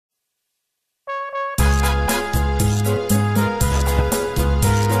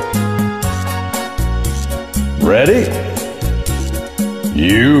Ready?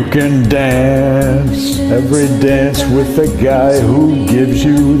 You can dance every dance with the guy who gives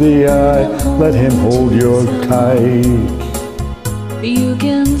you the eye. Let him hold your tight. You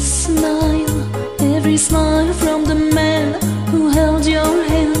can smile every smile from the man who held your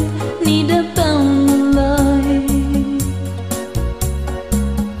hand. Need a bound light.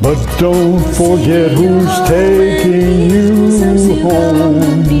 But don't forget who's taking you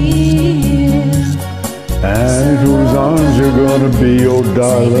home, and whose arms you're gonna be, oh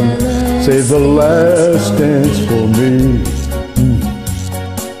darling. Save the last dance for me.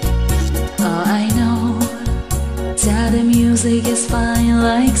 Oh, I know that the music is fine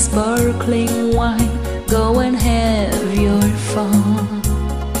like sparkling wine. Go and have your fun.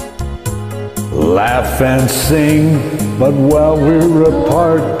 Laugh and sing, but while we're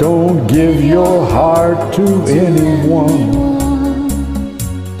apart, don't give your heart to anyone.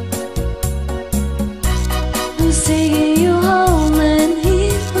 Who's taking you home and he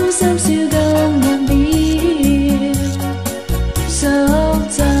whose arms you gonna be? So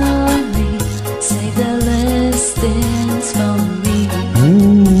darling, save the last dance for me.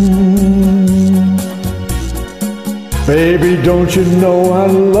 Baby, don't you know I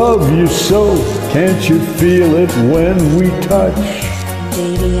love you so? Can't you feel it when we touch?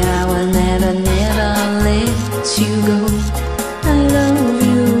 Baby, I will never, never let you go. I love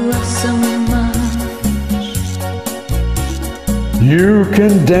you so much. You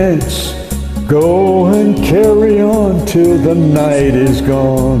can dance, go and carry on till the night is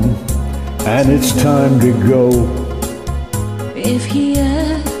gone, and it's time to go. If he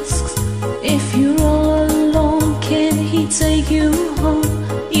asks if you're all alone, can he take you home?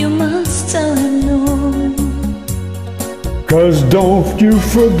 You must tell him no. 'Cause don't you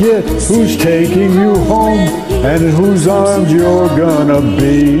forget who's taking you home and in whose arms you're gonna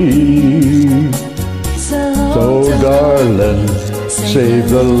be. So darling, save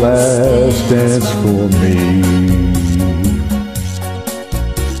the last dance for me.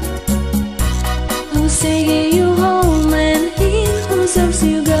 Who's taking you home and in whose arms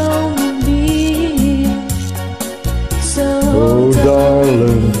you gonna be? So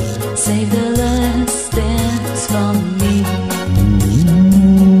darling, save the last dance for me.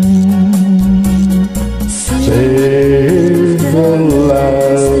 save the